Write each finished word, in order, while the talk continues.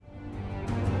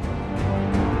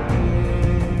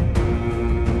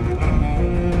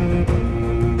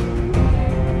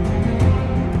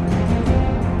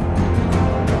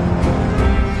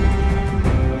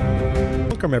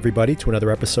Welcome, everybody, to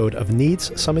another episode of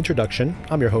Needs Some Introduction.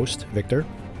 I'm your host, Victor.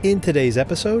 In today's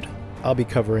episode, I'll be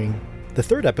covering the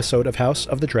third episode of House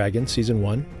of the Dragon, Season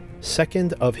 1,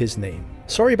 Second of His Name.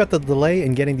 Sorry about the delay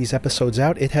in getting these episodes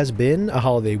out. It has been a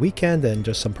holiday weekend and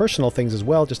just some personal things as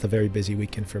well. Just a very busy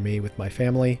weekend for me with my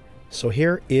family. So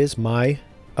here is my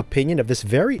opinion of this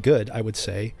very good, I would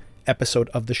say, episode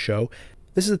of the show.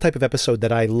 This is the type of episode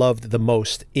that I loved the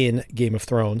most in Game of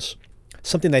Thrones.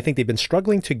 Something that I think they've been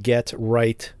struggling to get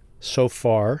right so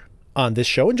far on this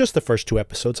show, and just the first two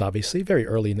episodes, obviously, very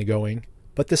early in the going.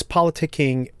 But this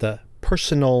politicking, the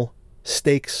personal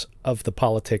stakes of the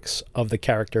politics of the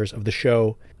characters of the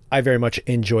show, I very much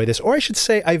enjoy this. Or I should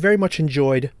say, I very much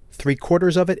enjoyed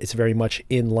 3/4 of it. It's very much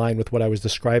in line with what I was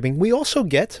describing. We also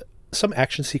get some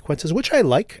action sequences, which I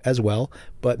like as well,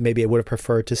 but maybe I would have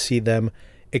preferred to see them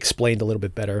explained a little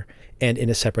bit better and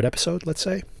in a separate episode, let's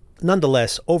say.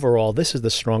 Nonetheless, overall, this is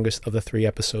the strongest of the 3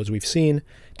 episodes we've seen.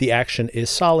 The action is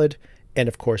solid, and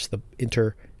of course, the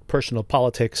interpersonal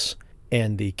politics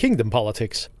and the kingdom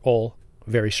politics, all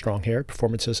very strong here.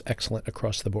 Performances excellent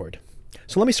across the board.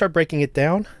 So let me start breaking it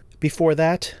down. Before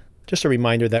that, just a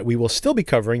reminder that we will still be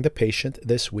covering The Patient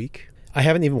this week. I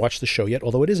haven't even watched the show yet,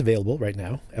 although it is available right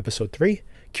now, episode 3.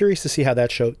 Curious to see how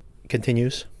that show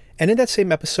continues. And in that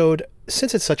same episode,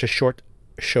 since it's such a short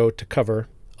show to cover,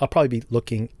 I'll probably be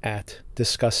looking at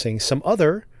discussing some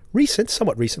other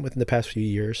somewhat recent within the past few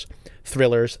years,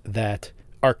 thrillers that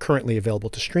are currently available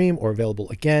to stream or available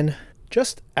again.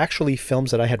 Just actually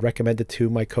films that I had recommended to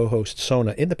my co-host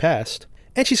Sona in the past,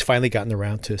 and she's finally gotten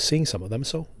around to seeing some of them,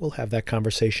 so we'll have that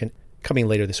conversation coming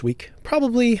later this week.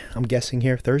 Probably, I'm guessing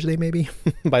here, Thursday maybe,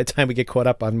 by the time we get caught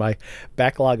up on my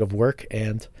backlog of work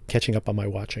and catching up on my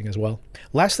watching as well.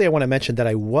 Lastly, I want to mention that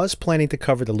I was planning to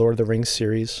cover the Lord of the Rings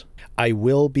series. I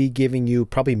will be giving you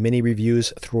probably mini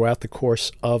reviews throughout the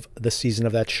course of the season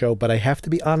of that show, but I have to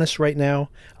be honest right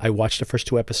now, I watched the first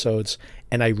 2 episodes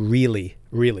and I really,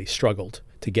 really struggled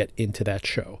to get into that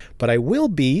show. But I will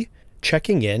be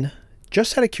checking in.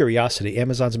 Just out of curiosity,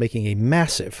 Amazon's making a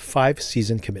massive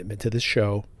 5-season commitment to this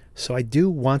show, so I do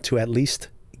want to at least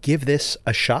give this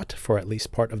a shot for at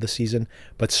least part of the season,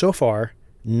 but so far,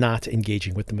 not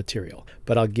engaging with the material.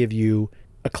 But I'll give you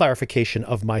a clarification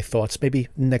of my thoughts maybe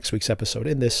next week's episode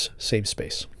in this same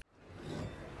space.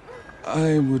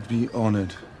 I would be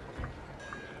honored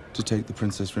to take the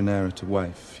Princess Rhaenyra to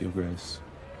wife, Your Grace.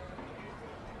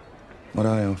 What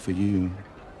I offer you,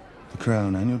 the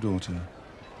crown and your daughter,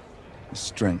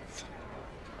 strength.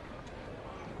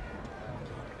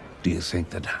 Do you think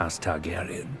that House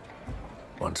Targaryen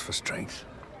wants for strength?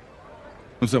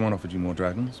 If someone offered you more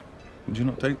dragons, would you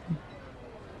not take them?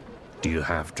 Do you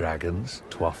have dragons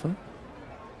to offer?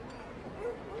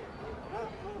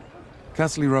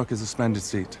 Castle Rock is a splendid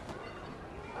seat.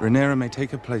 Rhaenyra may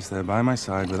take her place there by my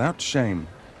side without shame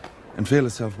and feel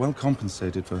herself well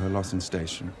compensated for her loss in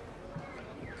station.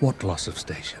 What loss of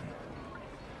station?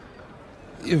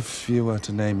 If you were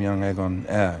to name young Aegon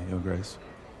heir, Your Grace.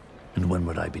 And when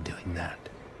would I be doing that?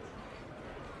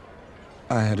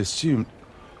 I had assumed,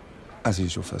 as he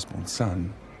is your firstborn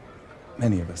son,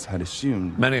 many of us had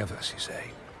assumed... Many of us, you say?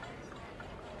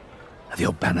 Have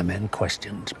your bannermen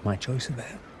questioned my choice of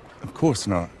heir? Of course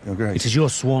not, Your Grace. It is your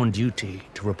sworn duty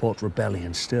to report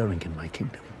rebellion stirring in my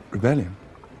kingdom. Rebellion?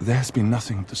 There has been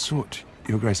nothing of the sort,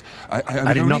 Your Grace.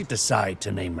 I did not decide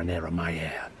to name Rhaenyra my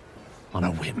heir on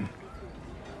a whim.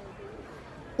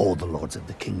 All the lords of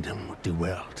the kingdom would do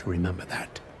well to remember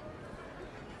that.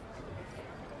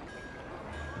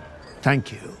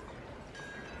 Thank you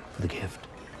for the gift.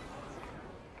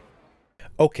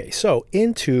 Okay, so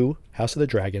into House of the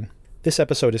Dragon. This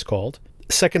episode is called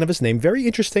Second of His Name. Very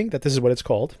interesting that this is what it's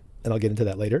called, and I'll get into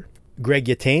that later. Greg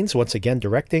Yataines, once again,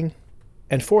 directing.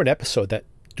 And for an episode that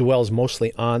dwells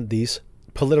mostly on these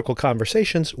political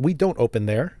conversations, we don't open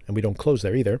there, and we don't close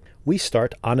there either. We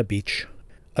start on a beach.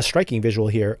 A striking visual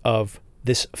here of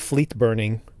this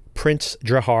fleet-burning Prince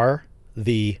Drahar,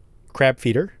 the crab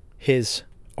feeder. His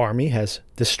army has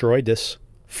destroyed this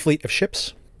fleet of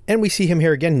ships. And we see him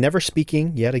here again, never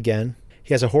speaking yet again.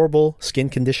 He has a horrible skin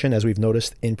condition, as we've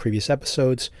noticed in previous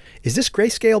episodes. Is this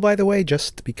grayscale, by the way,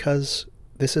 just because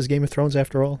this is Game of Thrones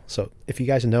after all? So if you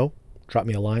guys know, drop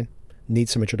me a line.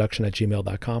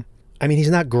 needsomintroduction@gmail.com. I mean, he's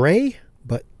not gray,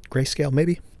 but grayscale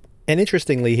maybe. And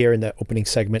interestingly here in the opening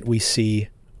segment, we see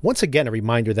once again a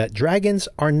reminder that dragons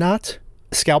are not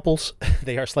scalpels,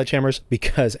 they are sledgehammers,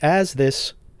 because as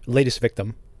this latest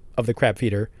victim of the crab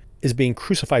feeder is being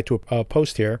crucified to a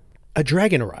post here, a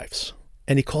dragon arrives.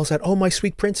 And he calls out, "Oh, my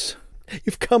sweet prince,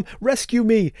 you've come, rescue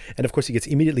me." And of course he gets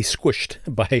immediately squished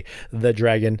by the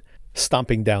dragon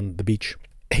stomping down the beach.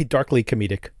 A darkly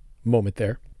comedic moment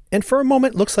there. And for a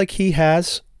moment, looks like he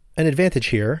has an advantage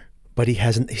here, but he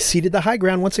hasn't ceded the high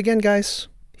ground once again, guys.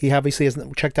 He obviously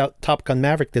hasn't checked out Top Gun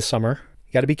Maverick this summer.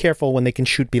 You got to be careful when they can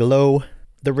shoot below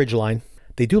the ridgeline.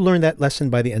 They do learn that lesson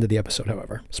by the end of the episode,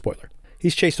 however. Spoiler.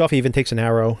 He's chased off. He even takes an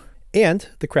arrow and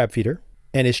the crab feeder,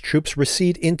 and his troops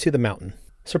recede into the mountain.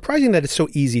 Surprising that it's so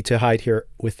easy to hide here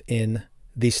within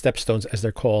these stepstones, as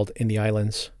they're called, in the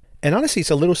islands. And honestly,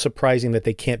 it's a little surprising that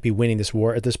they can't be winning this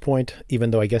war at this point,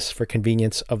 even though I guess for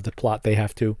convenience of the plot, they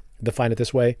have to define it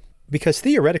this way. Because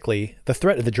theoretically, the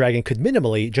threat of the dragon could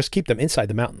minimally just keep them inside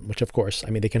the mountain, which of course, I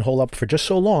mean, they can hold up for just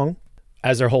so long.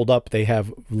 As they're holed up, they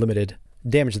have limited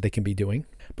damage that they can be doing.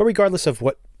 But regardless of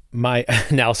what my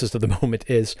analysis of the moment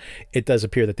is, it does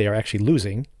appear that they are actually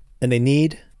losing, and they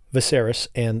need Viserys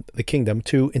and the kingdom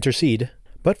to intercede.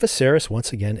 But Viserys,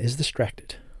 once again, is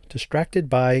distracted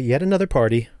by yet another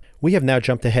party. We have now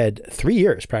jumped ahead 3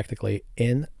 years, practically,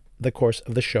 in the course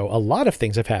of the show. A lot of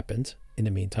things have happened in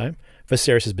the meantime.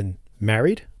 Viserys has been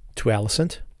married to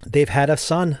Alicent. They've had a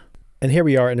son. And here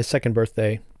we are in his second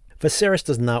birthday. Viserys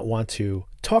does not want to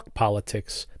talk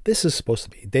politics. This is supposed to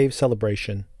be Dave's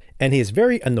celebration. And he is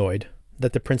very annoyed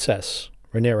that the princess,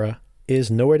 Rhaenyra, is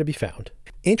nowhere to be found.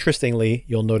 Interestingly,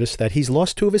 you'll notice that he's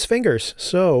lost 2 of his fingers.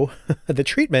 So the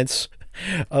treatments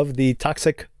of the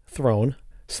toxic throne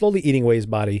slowly eating away his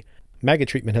body. Maggot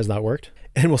treatment has not worked.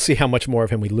 And we'll see how much more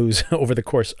of him we lose over the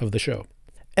course of the show.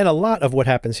 And a lot of what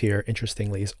happens here,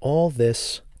 interestingly, is all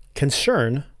this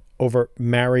concern over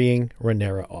marrying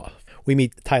Rhaenyra off. We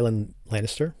meet Tywin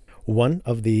Lannister, one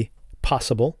of the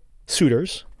possible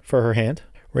suitors for her hand.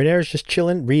 Rhaenyra's just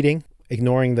chilling, reading,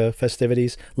 ignoring the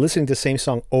festivities, listening to the same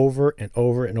song over and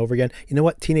over and over again. You know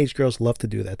what? Teenage girls love to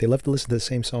do that. They love to listen to the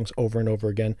same songs over and over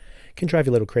again. It can drive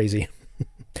you a little crazy.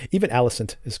 Even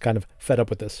Alicent is kind of fed up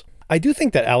with this. I do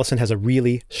think that Alicent has a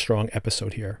really strong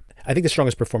episode here. I think the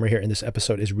strongest performer here in this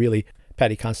episode is really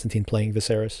Paddy Considine playing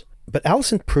Viserys. But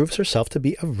Alicent proves herself to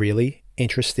be a really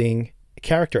interesting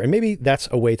character. And maybe that's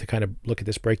a way to kind of look at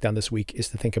this breakdown this week, is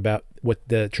to think about what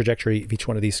the trajectory of each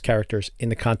one of these characters in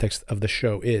the context of the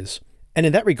show is. And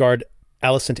in that regard,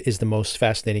 Alicent is the most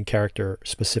fascinating character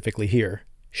specifically here.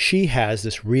 She has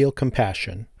this real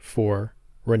compassion for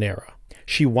Rhaenyra.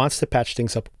 She wants to patch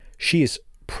things up. She is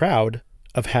proud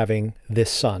of having this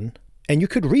son. And you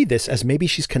could read this as maybe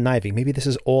she's conniving. Maybe this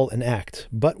is all an act.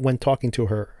 But when talking to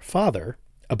her father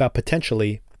about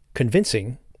potentially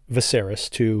convincing Viserys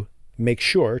to make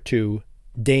sure to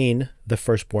deign the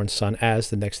firstborn son as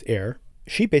the next heir,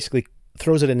 she basically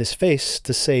throws it in his face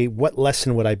to say, what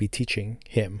lesson would I be teaching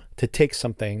him to take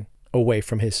something away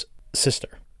from his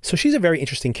sister? So she's a very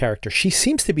interesting character. She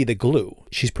seems to be the glue.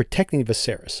 She's protecting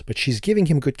Viserys, but she's giving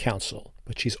him good counsel.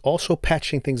 But she's also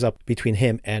patching things up between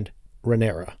him and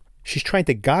Rhaenyra. She's trying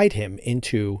to guide him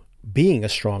into being a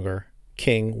stronger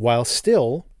king while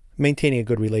still maintaining a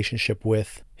good relationship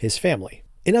with his family.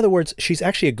 In other words, she's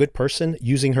actually a good person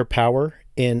using her power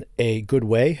in a good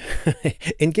way.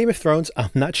 In Game of Thrones,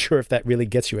 I'm not sure if that really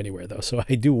gets you anywhere, though. So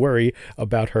I do worry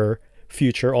about her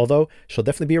future, although she'll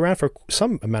definitely be around for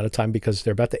some amount of time because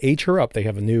they're about to age her up. They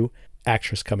have a new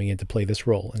actress coming in to play this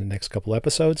role in the next couple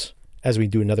episodes. As we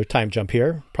do another time jump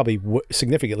here, probably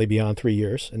significantly beyond 3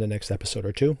 years in the next episode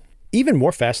or two. Even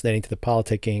more fascinating to the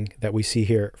politicking that we see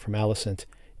here from Alicent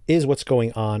is what's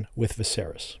going on with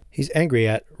Viserys. He's angry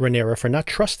at Rhaenyra for not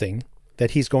trusting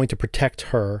that he's going to protect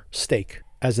her stake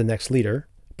as the next leader.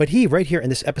 But he, right here in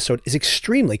this episode, is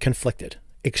extremely conflicted.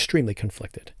 Extremely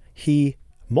conflicted. He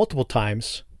multiple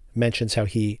times mentions how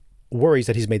he worries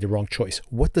that he's made the wrong choice.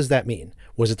 What does that mean?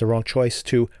 Was it the wrong choice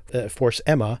to force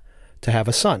Aemma to have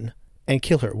a son and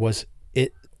kill her? Was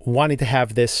it wanting to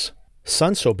have this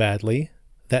son so badly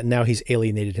that now he's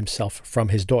alienated himself from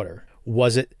his daughter?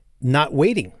 Was it not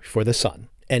waiting for the son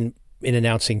and in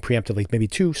announcing preemptively, maybe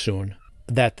too soon,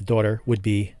 that the daughter would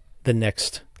be the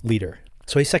next leader?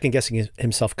 So he's second guessing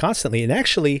himself constantly, and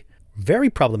actually very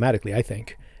problematically, I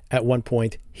think. At one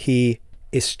point, he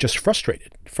is just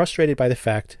frustrated by the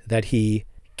fact that he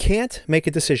can't make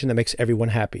a decision that makes everyone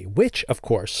happy, which of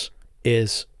course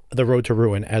is the road to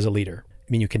ruin as a leader.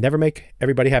 I mean, you can never make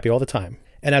everybody happy all the time.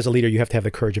 And as a leader, you have to have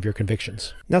the courage of your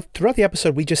convictions. Now, throughout the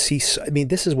episode, we just see,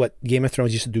 this is what Game of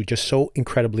Thrones used to do just so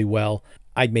incredibly well.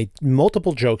 I made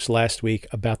multiple jokes last week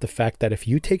about the fact that if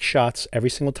you take shots every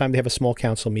single time they have a small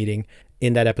council meeting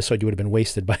in that episode, you would have been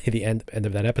wasted by the end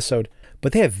of that episode.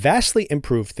 But they have vastly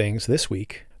improved things this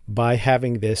week by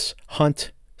having this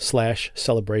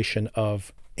hunt/celebration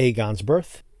of Aegon's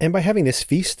birth. And by having this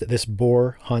feast, this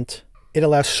boar hunt, it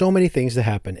allows so many things to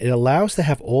happen. It allows to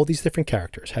have all these different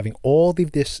characters, having all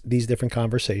these different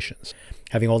conversations,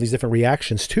 having all these different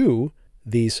reactions to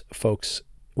these folks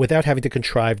without having to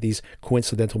contrive these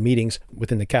coincidental meetings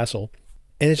within the castle.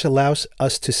 And it allows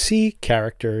us to see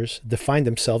characters define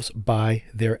themselves by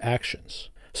their actions.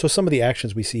 So some of the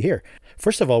actions we see here.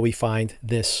 First of all, we find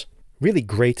this really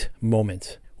great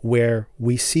moment where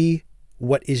we see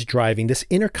what is driving this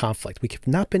inner conflict. We have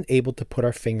not been able to put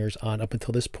our fingers on up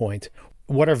until this point.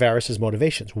 What are Varys'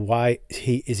 motivations? Why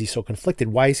is he so conflicted?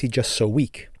 Why is he just so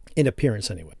weak? In appearance,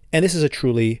 anyway. And this is a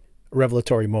truly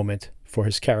revelatory moment for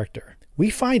his character. We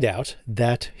find out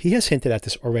that he has hinted at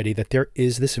this already, that there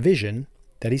is this vision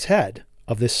that he's had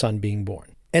of this son being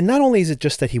born. And not only is it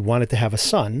just that he wanted to have a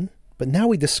son, but now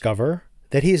we discover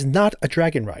that he is not a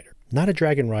dragon rider. Not a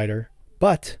dragon rider,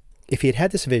 but if he had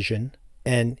had this vision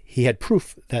and he had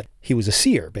proof that he was a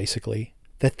seer, basically,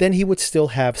 that then he would still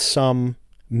have some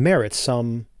merit,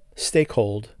 some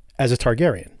stakehold as a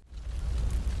Targaryen.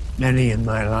 Many in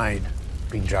my line have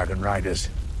been dragon riders.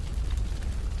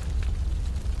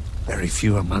 Very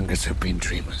few among us have been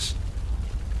dreamers.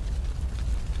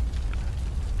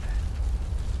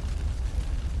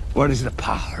 What is the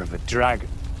power of a dragon?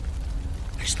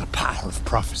 It's the power of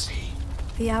prophecy.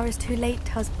 The hour is too late,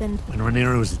 husband. When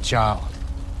Rhaenyra was a child,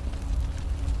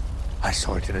 I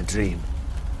saw it in a dream.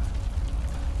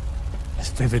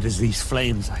 As vivid as these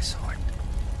flames, I saw it.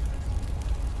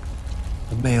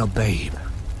 A male babe,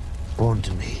 born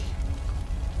to me,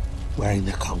 wearing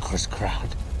the conqueror's crown.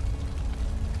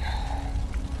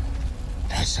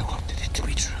 I so wanted it to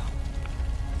be true.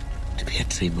 To be a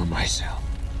dreamer myself.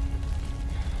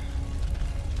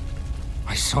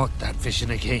 I sought that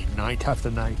vision again, night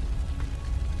after night.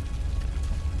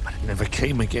 But it never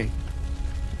came again.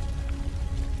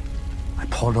 I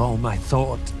poured all my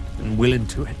thought and will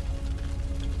into it.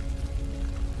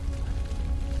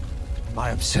 My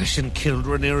obsession killed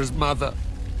Rhaenyra's mother.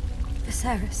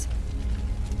 Viserys.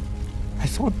 I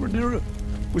thought Rhaenyra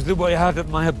was the way out of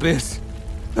my abyss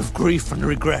of grief and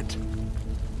regret.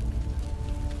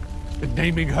 And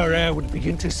naming her heir would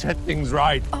begin to set things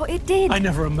right. Oh, it did. I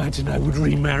never imagined I would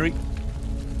remarry.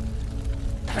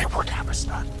 That I would have a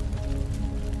son.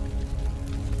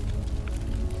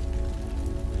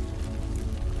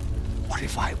 What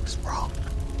if I was wrong?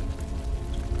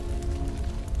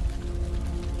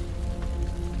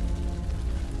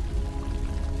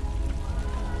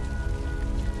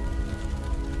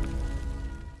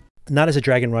 Not as a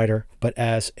dragon rider, but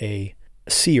as a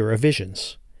seer of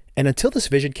visions. And until this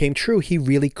vision came true, he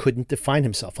really couldn't define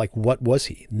himself. Like, what was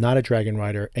he? Not a dragon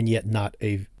rider, and yet not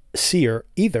a seer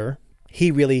either.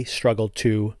 He really struggled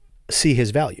to see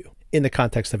his value in the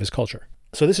context of his culture.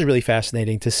 So this is really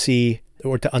fascinating to see,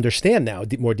 or to understand now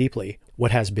more deeply,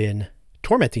 what has been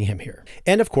tormenting him here.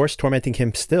 And of course, tormenting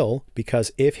him still,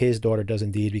 because if his daughter does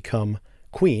indeed become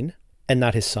queen and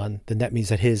not his son, then that means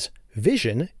that his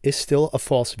vision is still a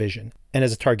false vision. And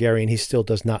as a Targaryen, he still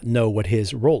does not know what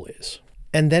his role is.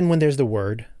 And then when there's the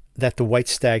word that the white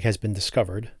stag has been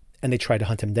discovered and they try to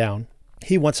hunt him down,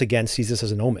 he once again sees this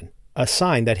as an omen, a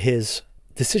sign that his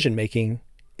decision-making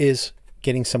is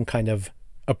getting some kind of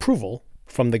approval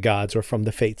from the gods or from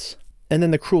the fates. And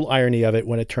then the cruel irony of it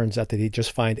when it turns out that he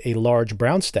just find a large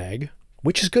brown stag,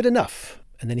 which is good enough.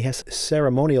 And then he has to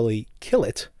ceremonially kill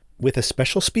it with a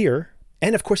special spear.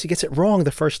 And of course, he gets it wrong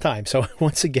the first time. So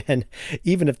once again,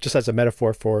 even if just as a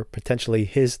metaphor for potentially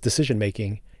his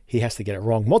decision-making, he has to get it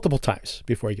wrong multiple times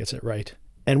before he gets it right.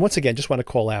 And once again, just want to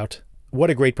call out what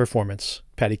a great performance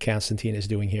Paddy Considine is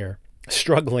doing here,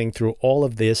 struggling through all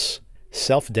of this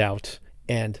self-doubt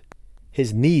and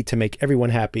his need to make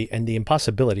everyone happy and the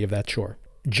impossibility of that chore.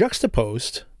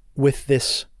 Juxtaposed with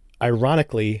this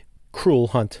ironically cruel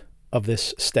hunt of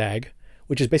this stag,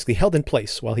 which is basically held in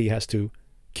place while he has to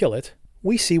kill it,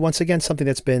 we see once again something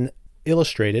that's been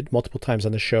illustrated multiple times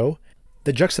on the show,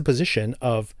 the juxtaposition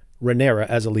of Rhaenyra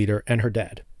as a leader and her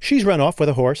dad. She's run off with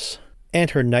a horse,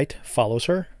 and her knight follows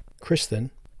her,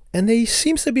 Criston, and there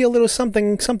seems to be a little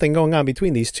something going on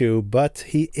between these two, but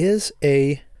he is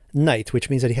a knight,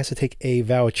 which means that he has to take a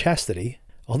vow of chastity,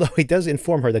 although he does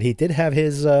inform her that he did have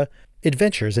his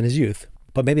adventures in his youth.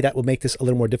 But maybe that will make this a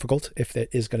little more difficult if it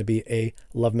is going to be a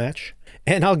love match.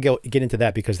 And I'll get into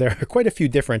that because there are quite a few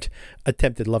different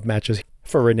attempted love matches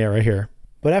for Rhaenyra here.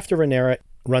 But after Rhaenyra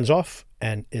runs off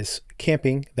and is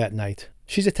camping that night,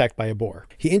 she's attacked by a boar.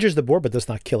 He injures the boar but does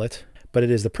not kill it. But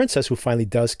it is the princess who finally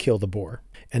does kill the boar.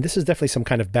 And this is definitely some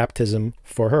kind of baptism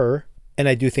for her. And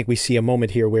I do think we see a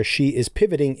moment here where she is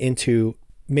pivoting into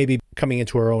maybe coming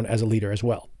into her own as a leader as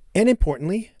well. And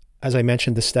importantly, as I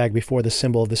mentioned the stag before, the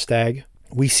symbol of the stag,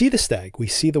 we see the stag, we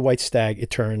see the white stag, it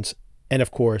turns. And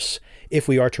of course, if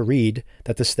we are to read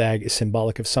that the stag is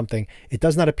symbolic of something, it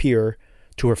does not appear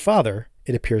to her father,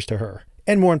 it appears to her.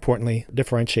 And more importantly,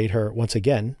 differentiate her once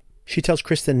again, she tells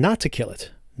Kristen not to kill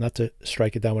it, not to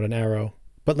strike it down with an arrow,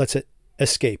 but lets it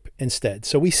escape instead.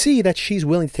 So we see that she's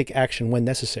willing to take action when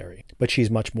necessary, but she's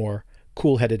much more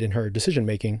cool-headed in her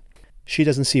decision-making. She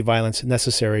doesn't see violence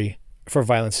necessary for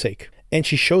violence sake. And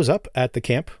she shows up at the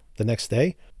camp the next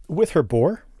day with her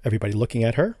boar, everybody looking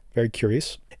at her, very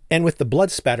curious, and with the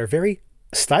blood spatter very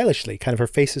stylishly. Kind of her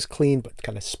face is clean, but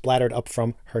kind of splattered up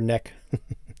from her neck.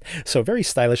 So very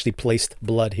stylishly placed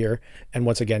blood here. And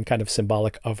once again, kind of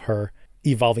symbolic of her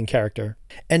evolving character.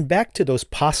 And back to those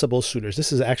possible suitors.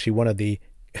 This is actually one of the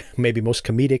maybe most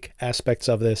comedic aspects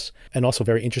of this, and also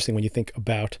very interesting when you think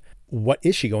about what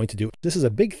is she going to do. This is a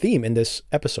big theme in this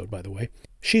episode, by the way.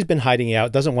 She's been hiding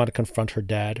out, doesn't want to confront her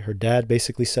dad. Her dad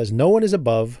basically says, no one is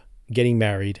above getting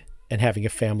married and having a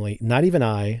family, not even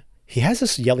I. He has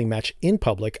this yelling match in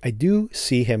public. I do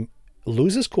see him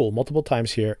lose his cool multiple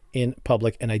times here in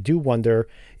public, and I do wonder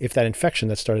if that infection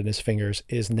that started in his fingers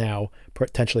is now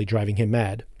potentially driving him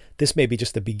mad. This may be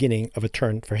just the beginning of a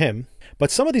turn for him.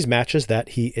 But some of these matches that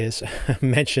he is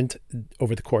mentioned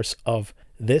over the course of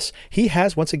this, he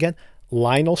has, once again,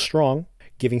 Lionel Strong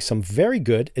giving some very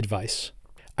good advice.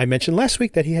 I mentioned last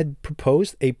week that he had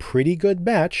proposed a pretty good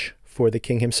match for the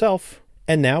king himself,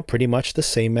 and now pretty much the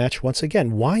same match once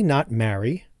again. Why not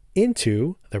marry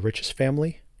into the richest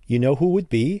family? You know who would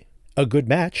be a good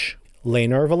match?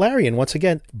 Laenor Velaryon. Once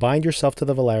again, bind yourself to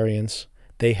the Velaryons.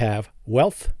 They have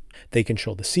wealth, they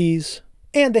control the seas,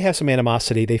 and they have some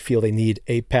animosity. They feel they need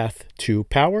a path to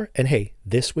power, and hey,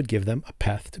 this would give them a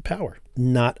path to power.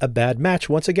 Not a bad match.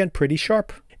 Once again, pretty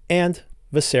sharp. And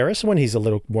Viserys, when he's a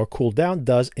little more cooled down,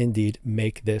 does indeed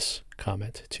make this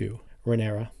comment to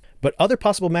Rhaenyra. But other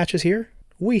possible matches here,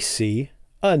 we see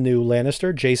a new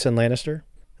Lannister, Jason Lannister,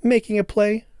 making a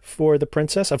play for the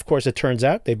princess. Of course, it turns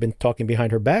out they've been talking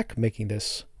behind her back, making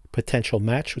this potential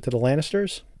match with the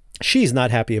Lannisters. She's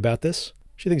not happy about this.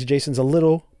 She thinks Jason's a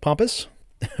little pompous.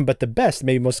 But the best,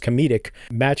 maybe most comedic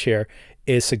match here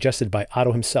is suggested by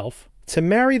Otto himself, to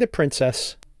marry the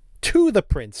princess to the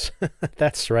prince.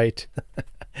 That's right.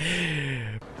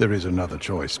 There is another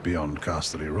choice beyond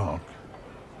Casterly Rock.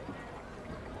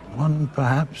 One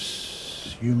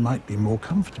perhaps you might be more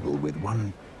comfortable with,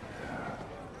 one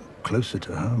closer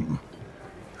to home.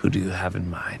 Who do you have in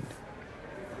mind?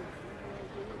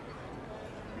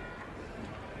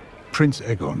 Prince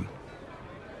Aegon.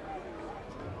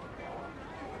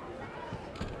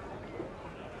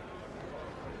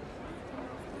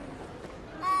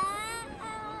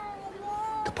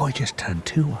 The boy just turned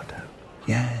 2, Otto.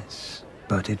 Yes,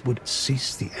 but it would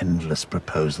cease the endless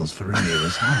proposals for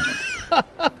Rhaenyra's hand.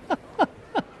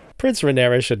 Prince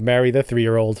Rhaenyra should marry the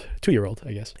 2-year-old,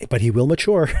 I guess. But he will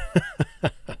mature.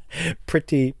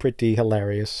 Pretty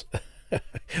hilarious.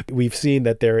 We've seen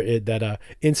that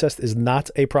incest is not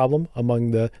a problem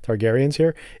among the Targaryens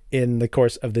here in the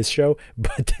course of this show,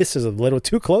 but this is a little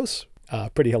too close.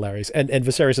 Pretty hilarious. And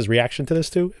Viserys' reaction to this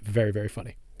too, very, very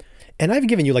funny. And I've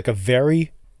given you like a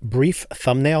very brief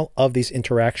thumbnail of these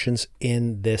interactions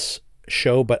in this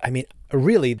show, but I mean,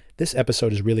 really, this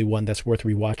episode is really one that's worth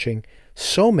rewatching.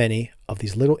 So many of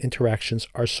these little interactions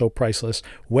are so priceless,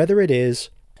 whether it is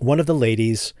one of the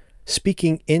ladies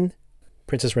speaking in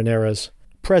Princess Rhaenyra's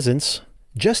presence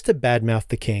just to badmouth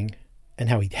the king and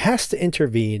how he has to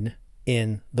intervene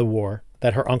in the war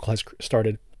that her uncle has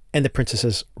started, and the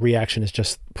princess's reaction is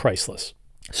just priceless.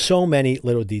 So many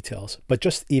little details, but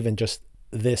just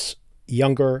this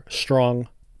younger, strong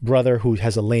brother who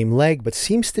has a lame leg but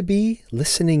seems to be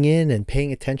listening in and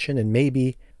paying attention and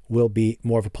maybe will be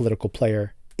more of a political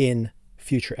player in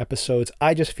future episodes.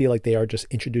 I just feel like they are just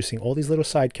introducing all these little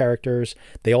side characters.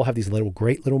 They all have these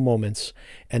great little moments,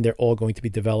 and they're all going to be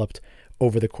developed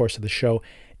over the course of the show.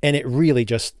 And it really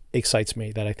just excites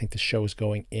me that I think the show is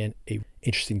going in a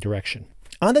interesting direction.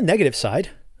 On the negative side,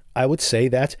 I would say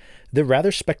that the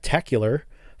rather spectacular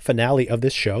finale of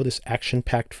this show, this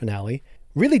action-packed finale,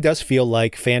 really does feel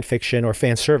like fan fiction or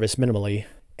fan service minimally.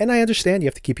 And I understand you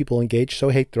have to keep people engaged, so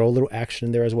hey, throw a little action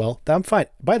in there as well. I'm fine.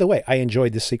 By the way, I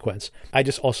enjoyed this sequence. I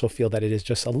just also feel that it is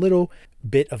just a little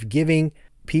bit of giving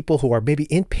people who are maybe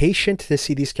impatient to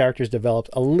see these characters developed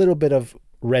a little bit of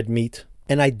red meat.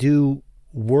 And I do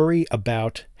worry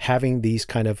about having these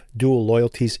kind of dual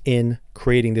loyalties in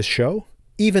creating this show,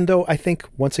 even though I think,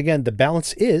 once again, the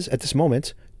balance is, at this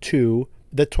moment, to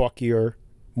the talkier,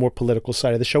 more political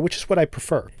side of the show, which is what I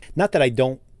prefer. Not that I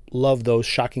don't love those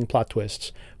shocking plot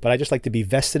twists, but I just like to be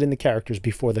vested in the characters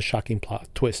before the shocking plot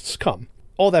twists come.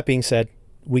 All that being said,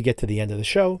 we get to the end of the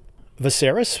show.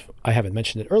 Viserys, I haven't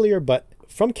mentioned it earlier, but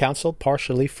from counsel,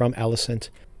 partially from Alicent,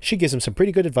 she gives him some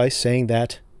pretty good advice saying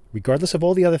that regardless of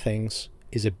all the other things,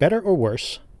 Is it better or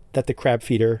worse that the crab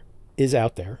feeder is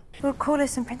out there? Lord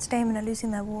Corlys and Prince Daemon are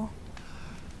losing their war.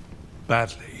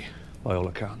 Badly, by all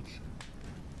accounts.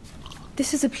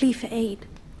 This is a plea for aid.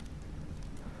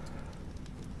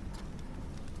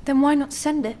 Then why not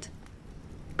send it?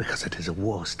 Because it is a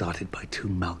war started by two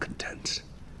malcontents,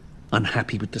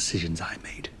 unhappy with decisions I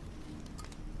made.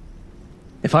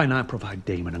 If I now provide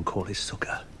Daemon and Corlys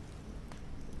succor,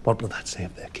 what will that say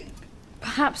of their king?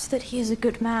 Perhaps that he is a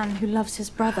good man who loves his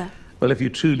brother. Well, if you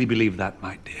truly believe that,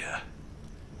 my dear,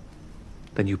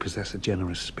 then you possess a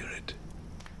generous spirit.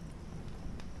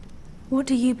 What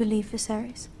do you believe,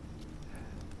 Viserys?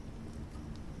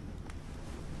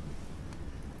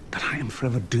 That I am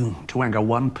forever doomed to anger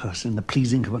one person in the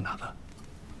pleasing of another.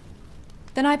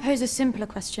 Then I pose a simpler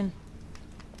question.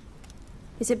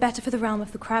 Is it better for the realm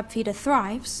if the crab feeder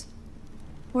thrives,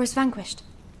 or is vanquished?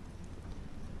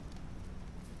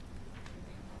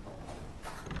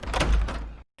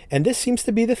 And this seems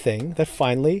to be the thing that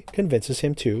finally convinces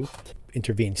him to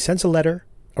intervene. Sends a letter,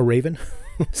 a raven,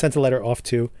 sends a letter off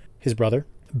to his brother.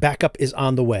 Backup is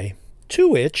on the way. To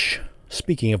which,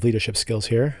 speaking of leadership skills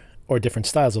here, or different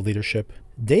styles of leadership,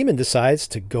 Daemon decides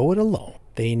to go it alone.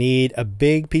 They need a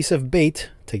big piece of bait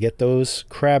to get those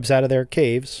crabs out of their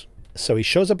caves. So he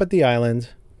shows up at the island,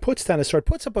 puts down his sword,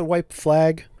 puts up a white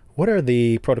flag. What are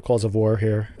the protocols of war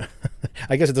here?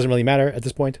 I guess it doesn't really matter at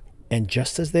this point. And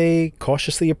just as they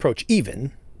cautiously approach,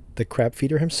 even the crab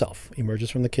feeder himself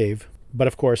emerges from the cave. But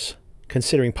of course,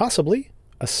 considering possibly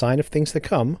a sign of things to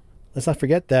come, let's not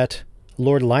forget that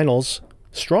Lord Lionel's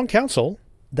strong counsel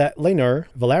that Laenor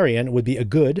Velaryon would be a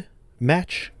good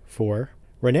match for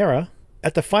Rhaenyra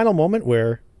at the final moment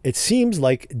where it seems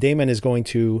like Daemon is going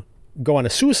to go on a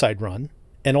suicide run,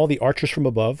 and all the archers from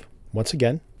above, once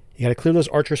again, you gotta clear those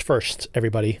archers first,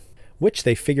 everybody, which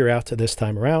they figure out this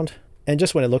time around. And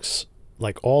just when it looks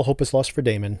like all hope is lost for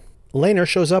Daemon, Laenor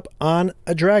shows up on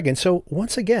a dragon. So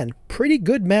once again, pretty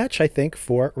good match, I think,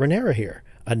 for Rhaenyra here.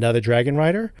 Another dragon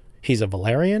rider. He's a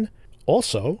Velaryon,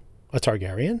 also a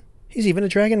Targaryen. He's even a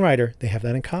dragon rider. They have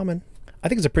that in common. I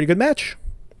think it's a pretty good match.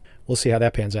 We'll see how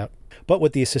that pans out. But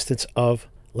with the assistance of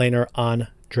Laenor on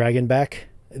Dragonback,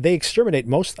 they exterminate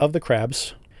most of the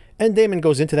crabs, and Daemon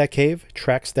goes into that cave,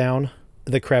 tracks down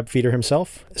the crab feeder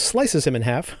himself, slices him in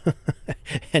half,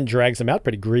 and drags him out.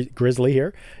 Pretty grisly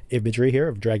here. Imagery here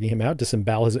of dragging him out,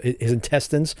 disembowel his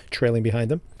intestines trailing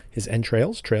behind him, his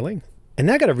entrails trailing. And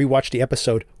now I got to rewatch the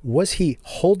episode. Was he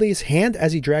holding his hand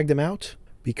as he dragged him out?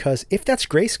 Because if that's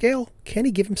grayscale, can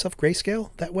he give himself grayscale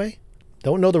that way?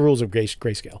 Don't know the rules of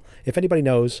grayscale. If anybody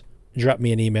knows, drop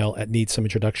me an email at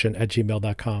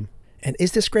needsomintroduction@gmail.com. And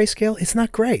is this grayscale? It's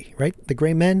not gray, right? The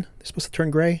gray men, they're supposed to turn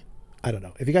gray. I don't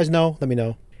know. If you guys know, let me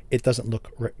know. It doesn't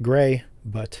look gray,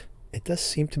 but it does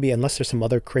seem to be, unless there's some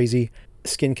other crazy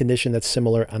skin condition that's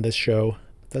similar on this show,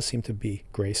 it does seem to be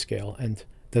grayscale. And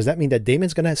does that mean that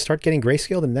Daemon's going to start getting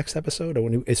grayscale in the next episode, or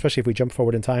especially if we jump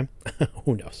forward in time?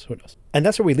 Who knows? Who knows? And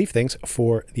that's where we leave things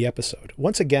for the episode.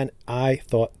 Once again, I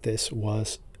thought this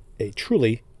was a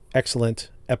truly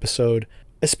excellent episode,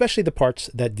 especially the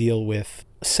parts that deal with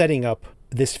setting up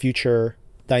this future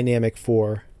dynamic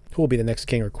for who will be the next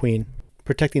king or queen,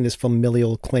 protecting this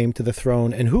familial claim to the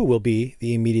throne, and who will be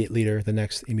the immediate leader, the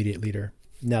next immediate leader,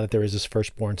 now that there is this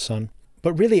firstborn son.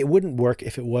 But really, it wouldn't work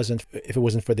if it wasn't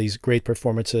for these great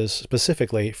performances,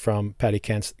 specifically from Paddy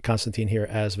Considine here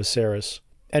as Viserys,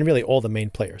 and really all the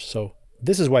main players. So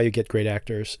this is why you get great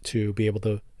actors, to be able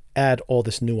to add all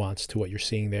this nuance to what you're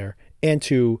seeing there, and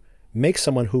to make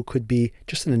someone who could be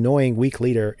just an annoying, weak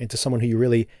leader into someone who you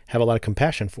really have a lot of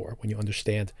compassion for when you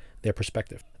understand their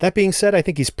perspective. That being said, I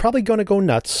think he's probably going to go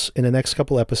nuts in the next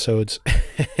couple episodes.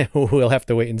 We'll have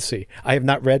to wait and see. I have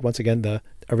not read, once again, the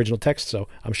original text, so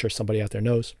I'm sure somebody out there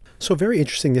knows. So very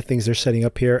interesting, the things they're setting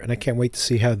up here, and I can't wait to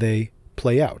see how they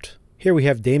play out. Here we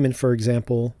have Daemon, for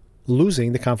example,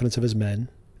 losing the confidence of his men,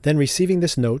 then receiving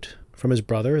this note from his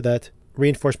brother that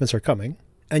reinforcements are coming,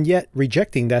 and yet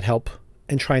rejecting that help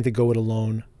and trying to go it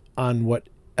alone on what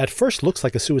at first looks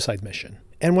like a suicide mission.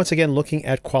 And once again, looking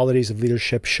at qualities of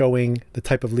leadership, showing the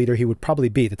type of leader he would probably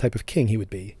be, the type of king he would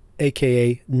be,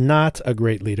 aka not a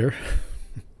great leader,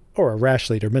 or a rash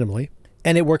leader minimally.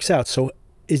 And it works out. So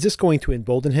is this going to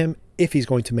embolden him if he's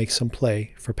going to make some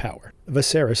play for power?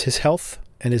 Viserys, his health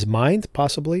and his mind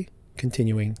possibly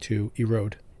continuing to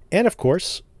erode. And of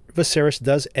course, Viserys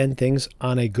does end things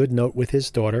on a good note with his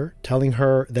daughter, telling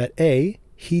her that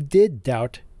he did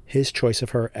doubt his choice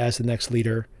of her as the next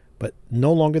leader, but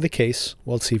no longer the case.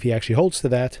 We'll see if he actually holds to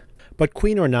that. But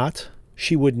queen or not,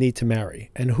 she would need to marry.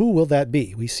 And who will that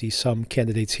be? We see some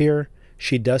candidates here.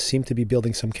 She does seem to be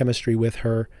building some chemistry with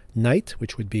her knight,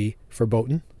 which would be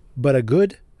Verboten. but a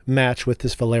good match with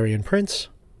this Valerian prince,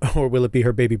 or will it be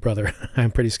her baby brother?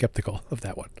 I'm pretty skeptical of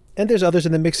that one. And there's others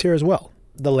in the mix here as well.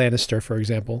 The Lannister, for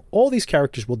example. All these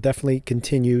characters will definitely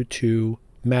continue to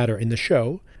matter in the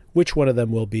show. Which one of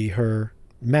them will be her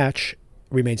match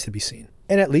remains to be seen.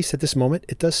 And at least at this moment,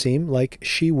 it does seem like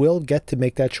she will get to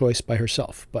make that choice by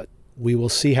herself. But we will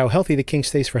see how healthy the king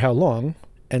stays for how long,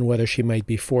 and whether she might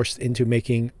be forced into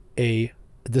making a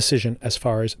decision as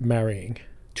far as marrying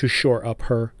to shore up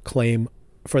her claim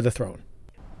for the throne.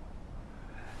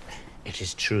 It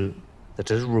is true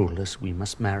that as rulers we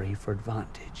must marry for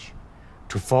advantage,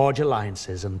 to forge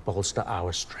alliances and bolster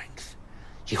our strength.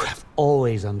 You have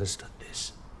always understood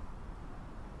this.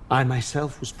 I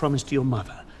myself was promised to your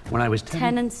mother when I was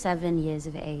 10 and 7 years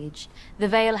of age. The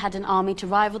Vale had an army to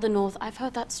rival the North. I've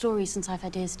heard that story since I've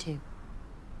had ears too.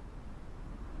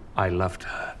 I loved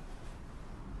her.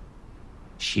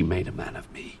 She made a man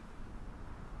of me.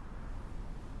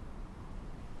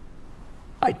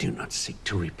 I do not seek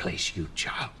to replace you,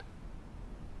 child.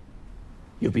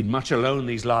 You've been much alone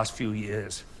these last few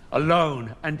years.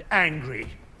 Alone and angry.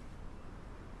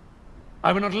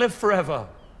 I will not live forever.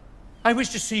 I wish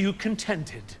to see you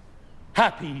contented.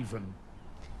 Happy, even.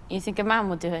 You think a man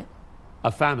would do it?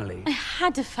 A family. I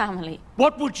had a family.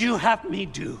 What would you have me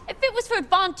do? If it was for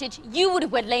advantage, you would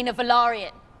have wed Lena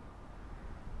Velaryon.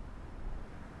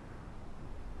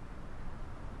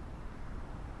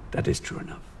 That is true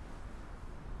enough.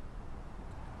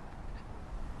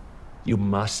 You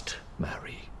must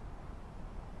marry.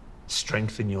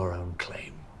 Strengthen your own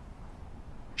claim.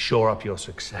 Shore up your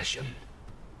succession.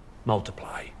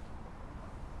 Multiply.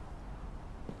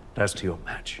 As to your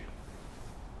match,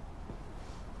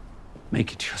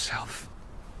 make it yourself.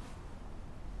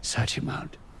 Search him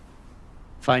out.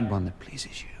 Find one that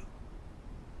pleases you,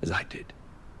 as I did.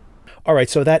 All right,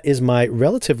 so that is my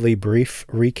relatively brief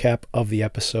recap of the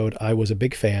episode. I was a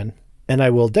big fan, and I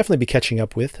will definitely be catching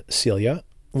up with Celia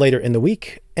later in the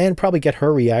week and probably get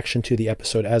her reaction to the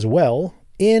episode as well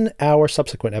in our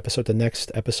subsequent episode, the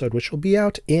next episode, which will be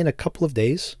out in a couple of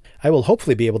days. I will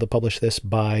hopefully be able to publish this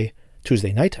by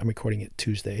Tuesday night. I'm recording it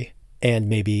Tuesday, and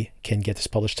maybe can get this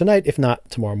published tonight. If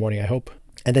not, tomorrow morning, I hope.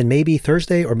 And then maybe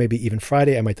Thursday or maybe even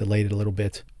Friday, I might delay it a little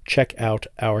bit. Check out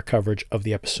our coverage of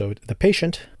the episode The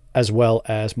Patient, as well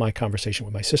as my conversation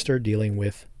with my sister dealing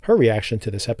with her reaction to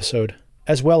this episode,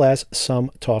 as well as some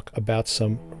talk about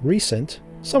some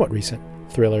somewhat recent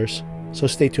thrillers. So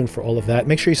stay tuned for all of that.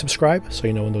 Make sure you subscribe so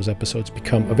you know when those episodes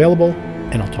become available,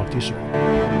 and I'll talk to you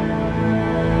soon.